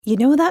You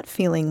know that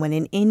feeling when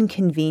an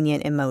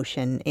inconvenient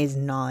emotion is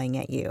gnawing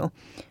at you,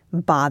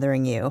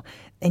 bothering you,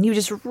 and you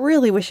just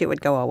really wish it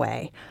would go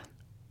away?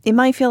 It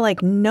might feel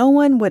like no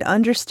one would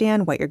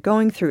understand what you're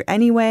going through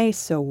anyway,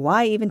 so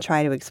why even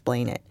try to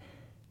explain it?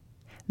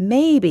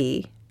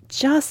 Maybe,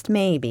 just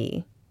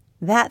maybe,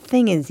 that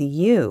thing is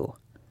you,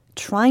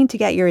 trying to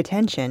get your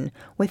attention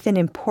with an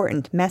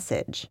important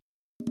message.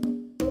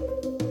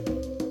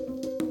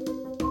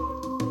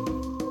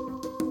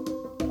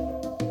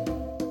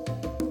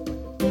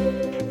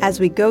 As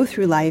we go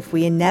through life,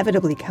 we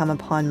inevitably come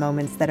upon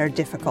moments that are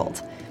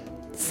difficult.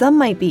 Some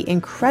might be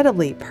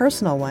incredibly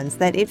personal ones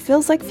that it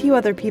feels like few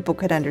other people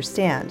could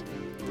understand.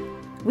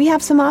 We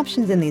have some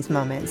options in these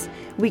moments.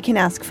 We can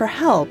ask for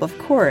help, of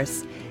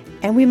course,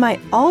 and we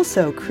might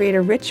also create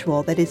a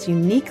ritual that is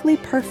uniquely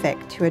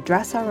perfect to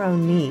address our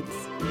own needs.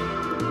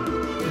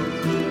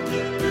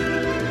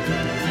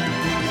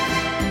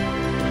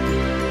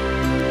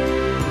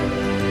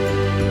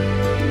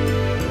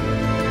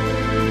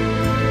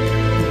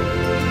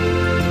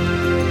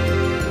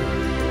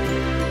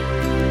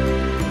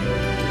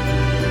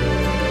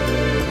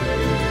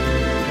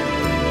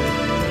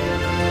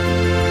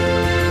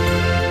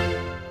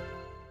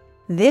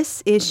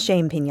 This is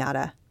Shame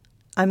Pinata.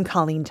 I'm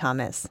Colleen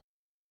Thomas.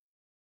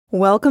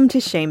 Welcome to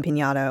Shame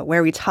Pinata,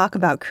 where we talk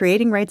about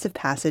creating rites of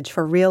passage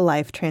for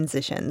real-life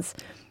transitions.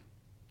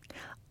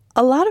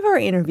 A lot of our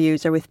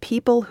interviews are with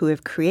people who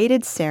have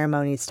created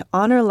ceremonies to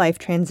honor life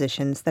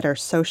transitions that are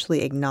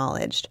socially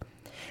acknowledged.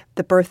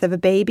 The birth of a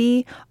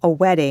baby, a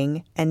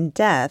wedding, and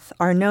death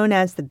are known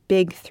as the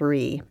Big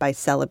Three by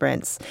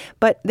celebrants,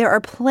 but there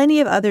are plenty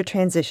of other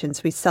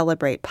transitions we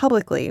celebrate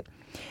publicly,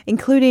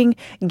 including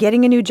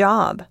getting a new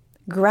job,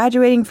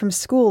 graduating from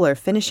school or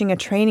finishing a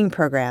training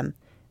program,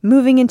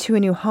 moving into a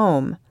new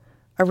home,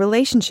 a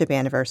relationship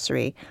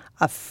anniversary,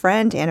 a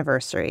friend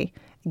anniversary,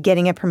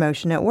 getting a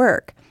promotion at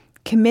work,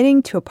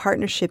 committing to a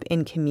partnership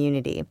in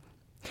community.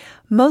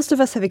 Most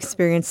of us have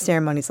experienced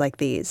ceremonies like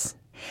these,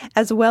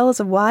 as well as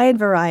a wide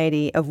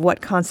variety of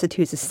what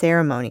constitutes a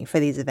ceremony for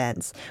these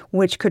events,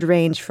 which could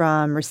range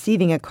from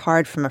receiving a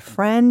card from a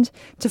friend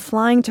to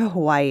flying to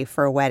Hawaii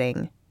for a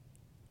wedding.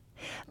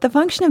 The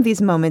function of these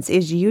moments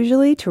is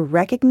usually to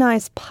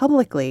recognize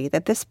publicly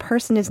that this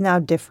person is now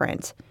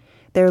different.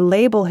 Their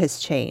label has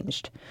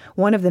changed.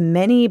 One of the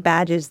many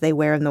badges they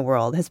wear in the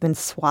world has been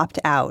swapped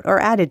out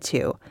or added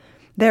to.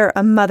 They're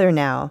a mother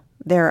now.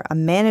 They're a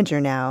manager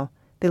now.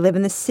 They live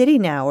in the city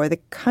now or the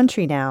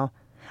country now.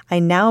 I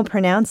now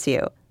pronounce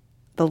you.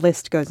 The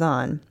list goes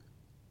on.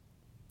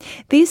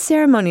 These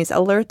ceremonies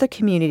alert the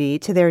community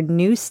to their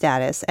new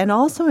status and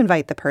also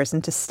invite the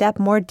person to step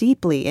more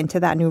deeply into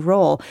that new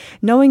role,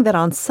 knowing that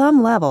on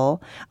some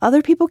level,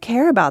 other people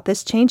care about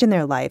this change in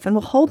their life and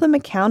will hold them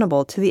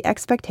accountable to the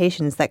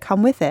expectations that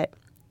come with it.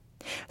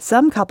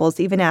 Some couples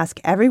even ask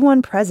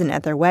everyone present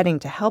at their wedding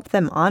to help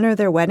them honor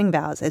their wedding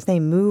vows as they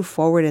move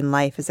forward in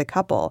life as a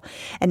couple,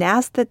 and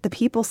ask that the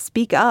people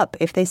speak up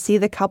if they see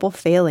the couple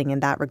failing in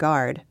that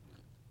regard.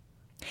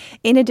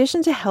 In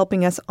addition to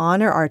helping us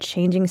honor our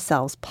changing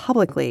selves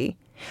publicly,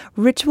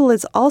 ritual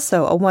is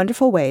also a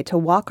wonderful way to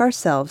walk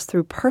ourselves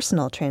through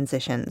personal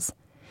transitions,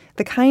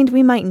 the kind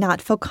we might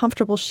not feel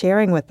comfortable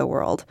sharing with the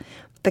world,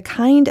 the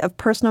kind of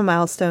personal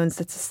milestones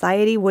that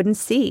society wouldn't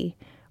see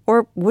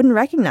or wouldn't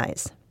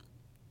recognize.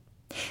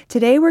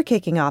 Today we're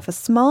kicking off a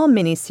small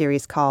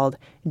mini-series called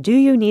Do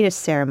You Need a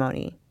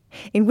Ceremony?,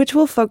 in which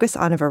we'll focus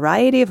on a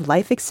variety of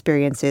life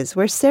experiences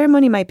where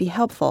ceremony might be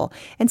helpful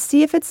and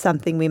see if it's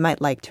something we might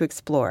like to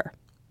explore.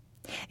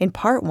 In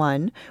part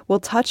 1,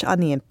 we'll touch on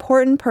the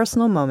important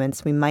personal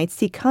moments we might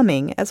see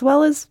coming as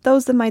well as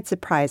those that might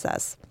surprise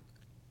us.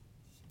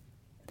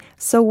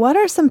 So what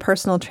are some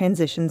personal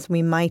transitions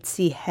we might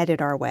see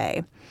headed our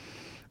way?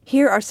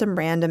 Here are some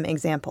random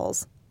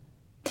examples.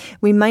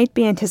 We might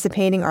be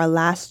anticipating our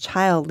last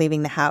child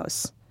leaving the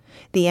house.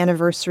 The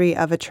anniversary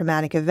of a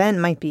traumatic event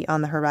might be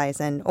on the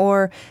horizon,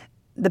 or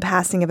the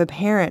passing of a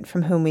parent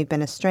from whom we've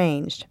been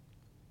estranged.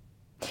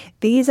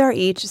 These are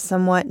each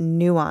somewhat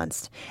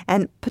nuanced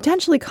and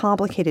potentially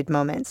complicated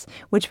moments,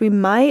 which we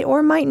might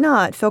or might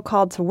not feel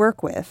called to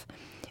work with.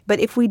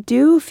 But if we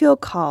do feel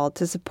called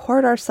to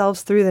support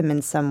ourselves through them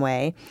in some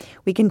way,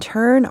 we can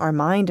turn our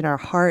mind and our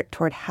heart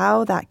toward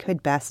how that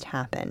could best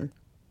happen.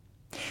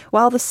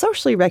 While the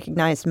socially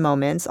recognized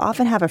moments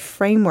often have a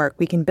framework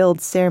we can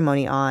build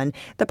ceremony on,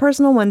 the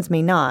personal ones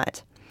may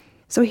not.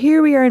 So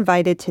here we are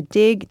invited to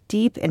dig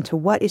deep into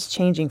what is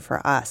changing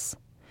for us.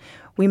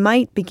 We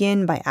might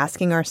begin by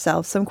asking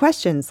ourselves some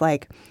questions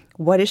like,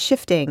 what is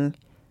shifting?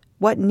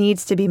 What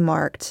needs to be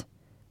marked?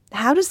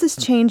 How does this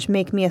change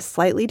make me a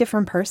slightly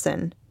different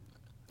person?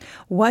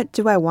 What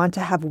do I want to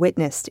have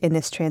witnessed in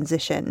this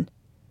transition?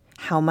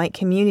 How might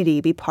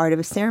community be part of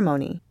a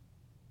ceremony?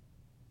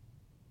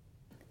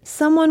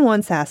 Someone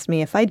once asked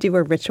me if I do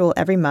a ritual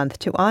every month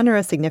to honor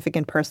a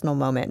significant personal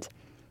moment.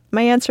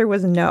 My answer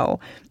was no.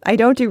 I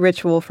don't do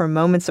ritual for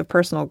moments of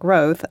personal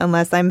growth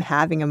unless I'm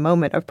having a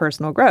moment of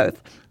personal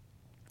growth.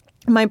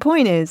 My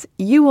point is,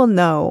 you will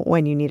know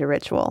when you need a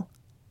ritual.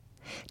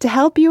 To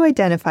help you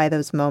identify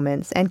those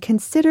moments and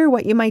consider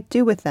what you might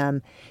do with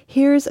them,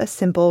 here's a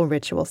simple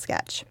ritual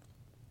sketch.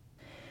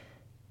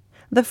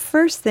 The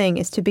first thing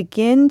is to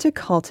begin to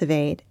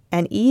cultivate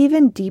an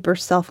even deeper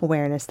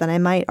self-awareness than I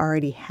might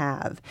already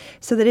have,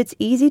 so that it's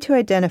easy to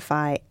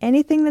identify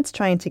anything that's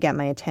trying to get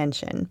my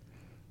attention.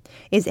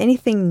 Is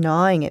anything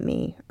gnawing at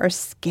me, or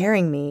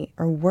scaring me,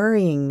 or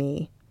worrying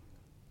me?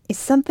 Is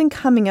something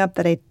coming up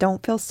that I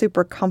don't feel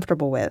super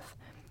comfortable with?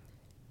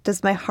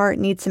 Does my heart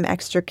need some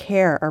extra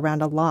care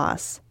around a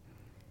loss?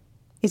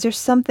 Is there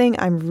something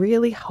I'm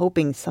really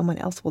hoping someone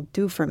else will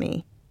do for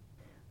me?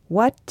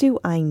 What do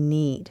I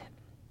need?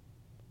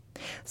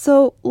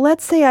 So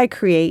let's say I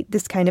create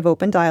this kind of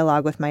open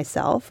dialogue with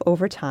myself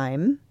over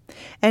time,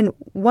 and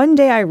one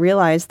day I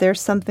realize there's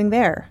something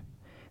there.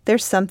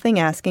 There's something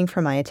asking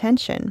for my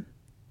attention.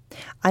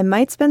 I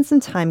might spend some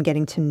time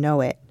getting to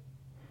know it.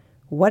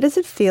 What does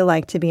it feel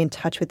like to be in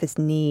touch with this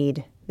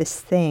need, this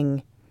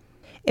thing?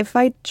 If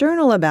I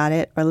journal about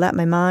it or let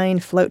my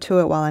mind float to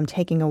it while I'm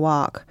taking a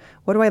walk,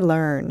 what do I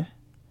learn?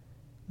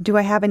 Do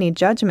I have any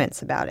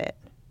judgments about it?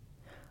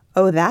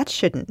 Oh, that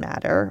shouldn't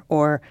matter,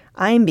 or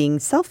I'm being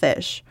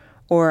selfish,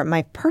 or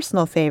my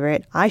personal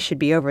favorite, I should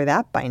be over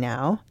that by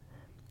now.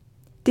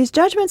 These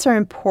judgments are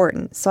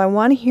important, so I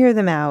want to hear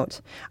them out.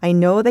 I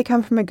know they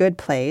come from a good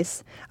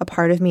place, a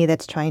part of me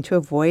that's trying to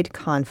avoid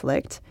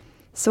conflict,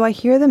 so I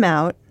hear them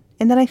out,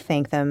 and then I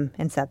thank them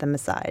and set them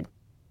aside.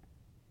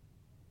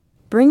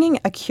 Bringing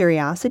a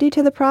curiosity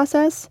to the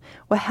process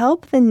will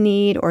help the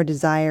need or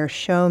desire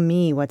show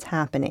me what's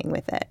happening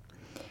with it.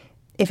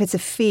 If it's a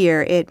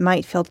fear, it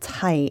might feel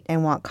tight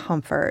and want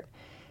comfort.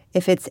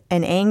 If it's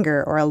an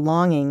anger or a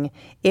longing,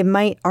 it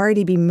might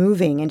already be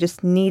moving and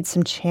just need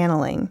some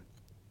channeling.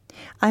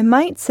 I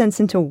might sense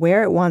into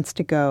where it wants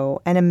to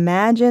go and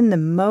imagine the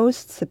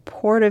most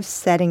supportive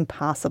setting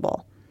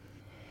possible.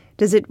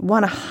 Does it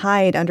want to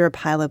hide under a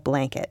pile of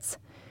blankets?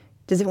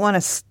 Does it want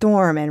to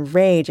storm and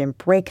rage and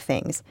break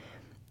things?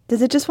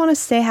 Does it just want to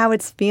say how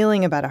it's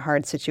feeling about a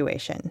hard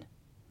situation?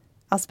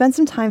 I'll spend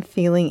some time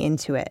feeling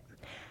into it.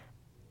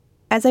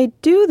 As I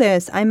do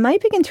this, I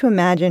might begin to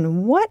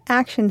imagine what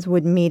actions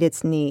would meet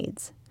its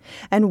needs,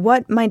 and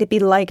what might it be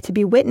like to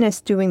be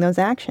witnessed doing those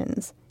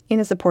actions in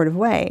a supportive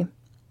way.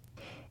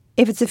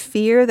 If it's a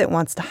fear that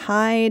wants to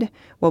hide,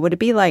 what would it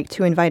be like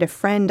to invite a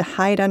friend to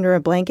hide under a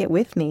blanket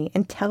with me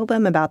and tell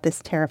them about this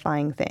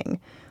terrifying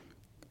thing?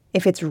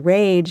 If it's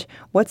rage,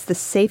 what's the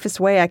safest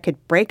way I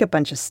could break a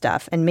bunch of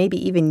stuff and maybe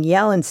even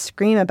yell and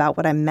scream about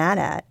what I'm mad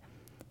at?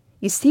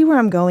 You see where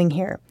I'm going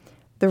here.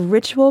 The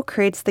ritual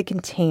creates the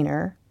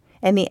container,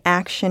 and the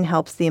action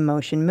helps the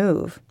emotion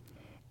move.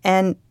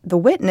 And the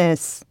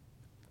witness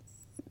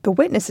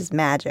is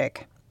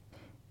magic.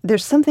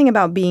 There's something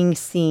about being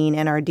seen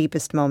in our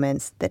deepest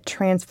moments that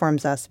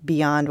transforms us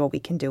beyond what we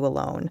can do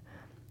alone.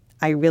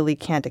 I really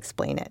can't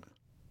explain it.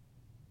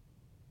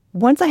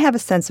 Once I have a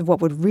sense of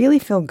what would really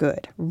feel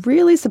good,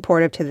 really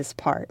supportive to this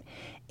part,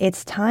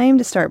 it's time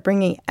to start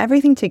bringing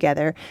everything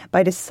together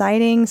by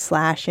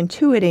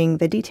deciding/intuiting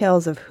the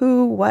details of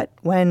who, what,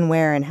 when,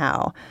 where, and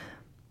how.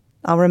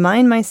 I'll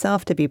remind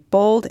myself to be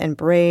bold and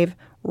brave,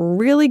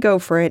 really go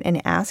for it,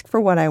 and ask for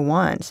what I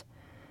want.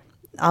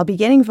 I'll be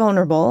getting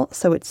vulnerable,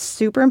 so it's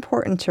super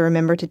important to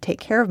remember to take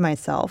care of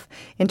myself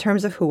in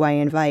terms of who I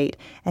invite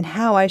and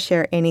how I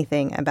share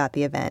anything about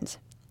the event.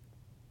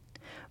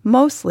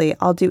 Mostly,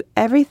 I'll do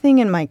everything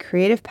in my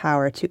creative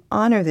power to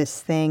honor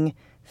this thing,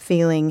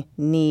 feeling,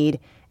 need,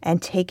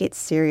 and take it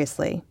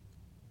seriously.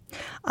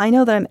 I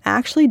know that I'm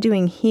actually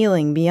doing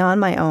healing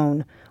beyond my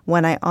own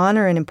when I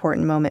honor an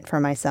important moment for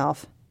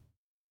myself.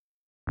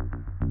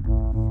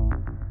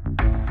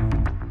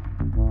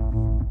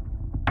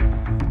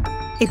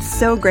 It's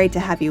so great to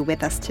have you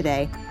with us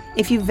today.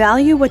 If you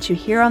value what you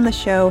hear on the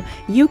show,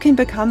 you can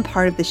become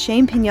part of the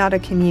Shame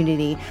Pinata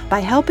community by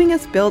helping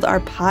us build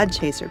our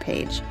Podchaser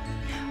page.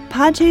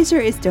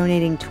 Podchaser is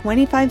donating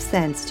 25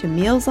 cents to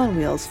Meals on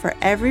Wheels for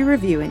every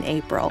review in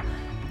April.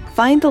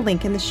 Find the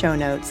link in the show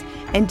notes,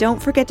 and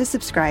don't forget to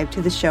subscribe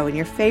to the show in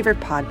your favorite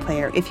pod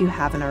player if you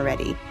haven't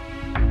already.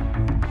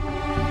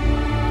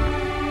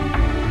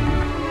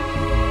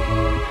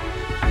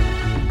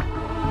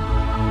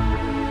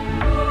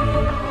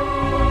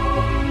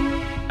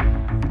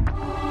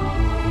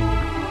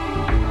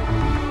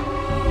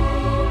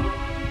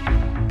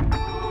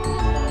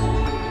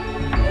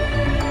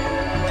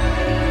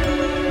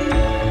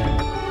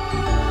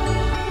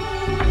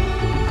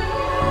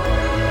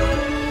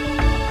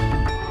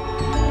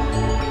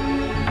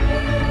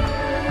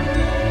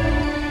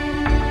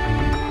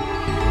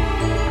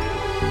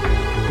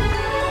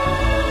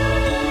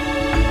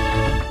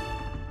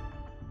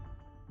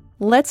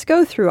 Let's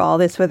go through all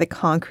this with a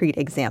concrete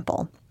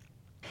example.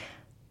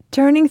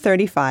 Turning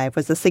 35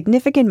 was a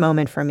significant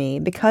moment for me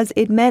because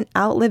it meant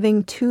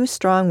outliving two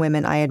strong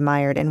women I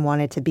admired and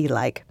wanted to be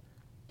like.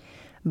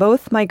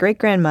 Both my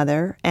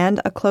great-grandmother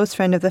and a close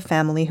friend of the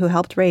family who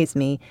helped raise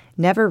me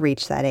never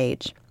reached that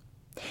age.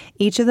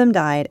 Each of them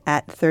died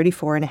at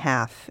 34 and a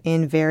half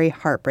in very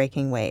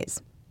heartbreaking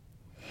ways.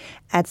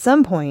 At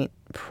some point,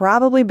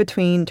 probably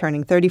between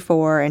turning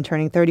 34 and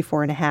turning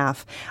 34 and a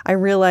half, I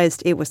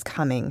realized it was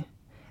coming.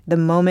 The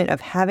moment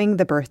of having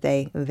the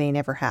birthday they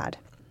never had.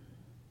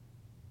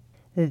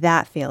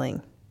 That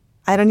feeling,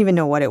 I don't even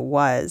know what it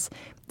was.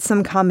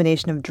 Some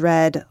combination of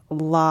dread,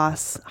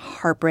 loss,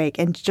 heartbreak,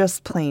 and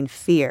just plain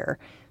fear.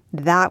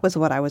 That was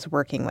what I was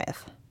working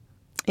with.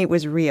 It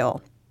was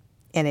real,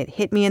 and it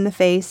hit me in the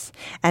face,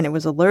 and it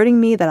was alerting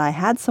me that I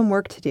had some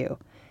work to do,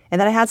 and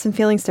that I had some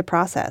feelings to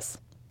process.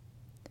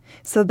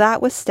 So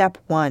that was step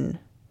one,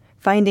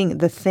 finding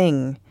the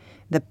thing,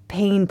 the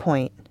pain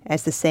point,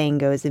 as the saying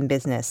goes in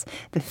business,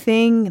 the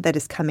thing that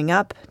is coming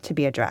up to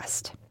be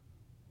addressed.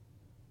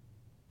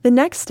 The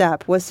next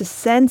step was to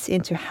sense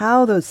into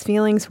how those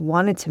feelings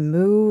wanted to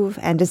move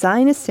and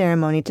design a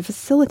ceremony to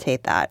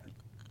facilitate that.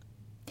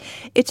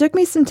 It took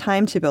me some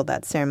time to build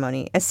that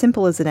ceremony, as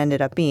simple as it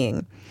ended up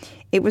being.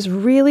 It was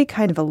really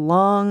kind of a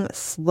long,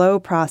 slow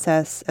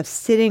process of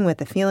sitting with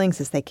the feelings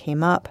as they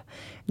came up,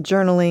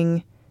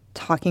 journaling,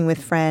 talking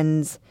with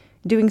friends,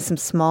 doing some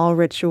small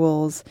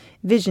rituals,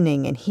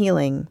 visioning and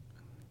healing.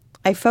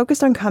 I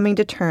focused on coming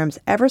to terms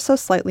ever so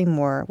slightly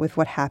more with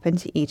what happened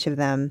to each of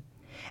them,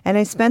 and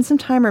I spent some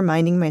time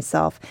reminding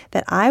myself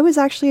that I was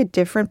actually a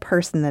different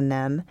person than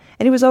them,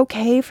 and it was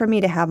okay for me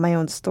to have my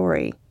own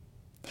story.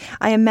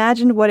 I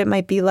imagined what it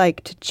might be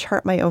like to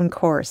chart my own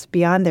course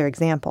beyond their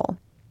example.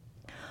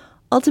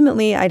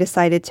 Ultimately, I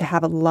decided to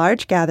have a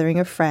large gathering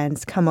of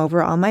friends come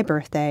over on my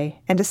birthday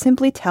and to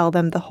simply tell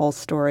them the whole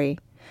story,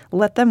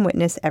 let them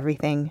witness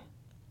everything.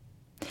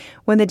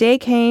 When the day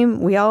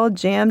came, we all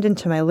jammed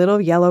into my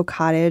little yellow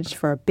cottage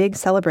for a big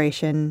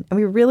celebration, and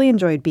we really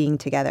enjoyed being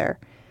together.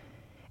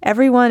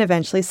 Everyone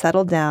eventually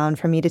settled down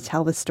for me to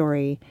tell the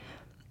story.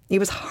 It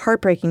was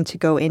heartbreaking to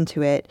go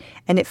into it,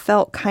 and it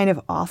felt kind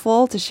of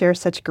awful to share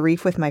such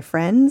grief with my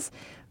friends,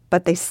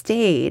 but they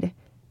stayed,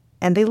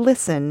 and they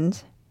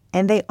listened,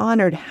 and they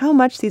honored how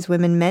much these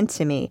women meant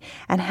to me,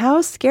 and how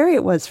scary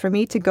it was for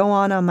me to go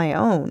on my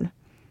own.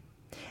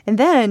 And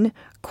then,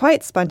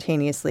 quite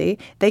spontaneously,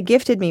 they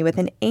gifted me with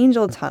an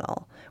angel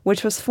tunnel,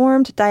 which was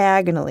formed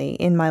diagonally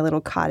in my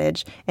little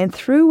cottage, and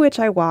through which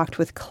I walked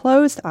with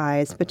closed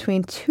eyes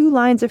between two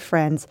lines of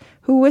friends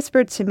who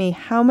whispered to me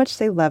how much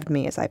they loved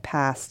me as I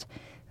passed,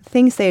 the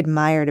things they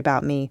admired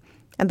about me,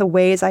 and the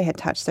ways I had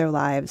touched their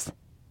lives.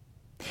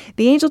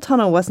 The angel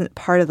tunnel wasn't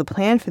part of the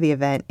plan for the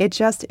event, it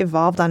just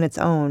evolved on its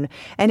own,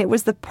 and it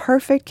was the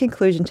perfect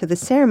conclusion to the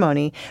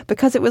ceremony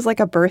because it was like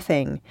a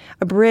birthing,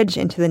 a bridge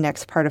into the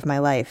next part of my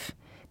life,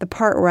 the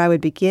part where I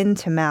would begin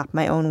to map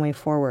my own way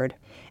forward.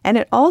 And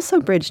it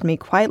also bridged me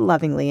quite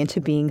lovingly into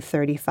being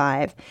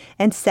 35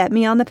 and set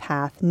me on the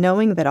path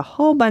knowing that a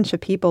whole bunch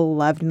of people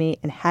loved me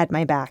and had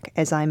my back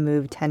as I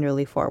moved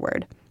tenderly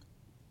forward.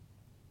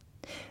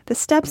 The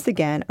steps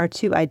again are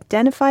to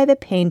identify the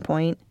pain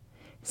point,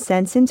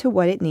 sense into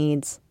what it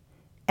needs,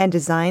 and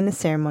design the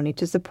ceremony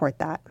to support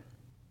that.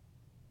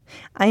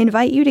 I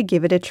invite you to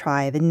give it a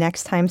try the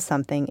next time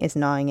something is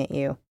gnawing at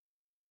you.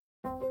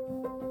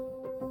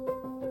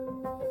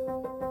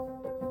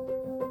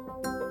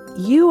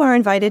 You are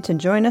invited to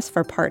join us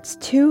for parts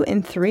 2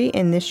 and 3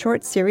 in this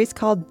short series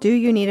called Do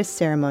You Need a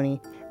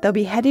Ceremony? They'll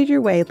be headed your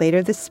way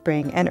later this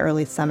spring and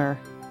early summer.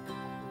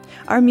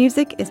 Our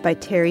music is by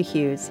Terry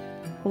Hughes.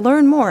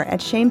 Learn more at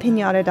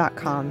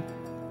shamepinata.com.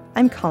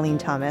 I'm Colleen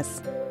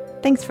Thomas.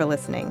 Thanks for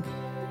listening.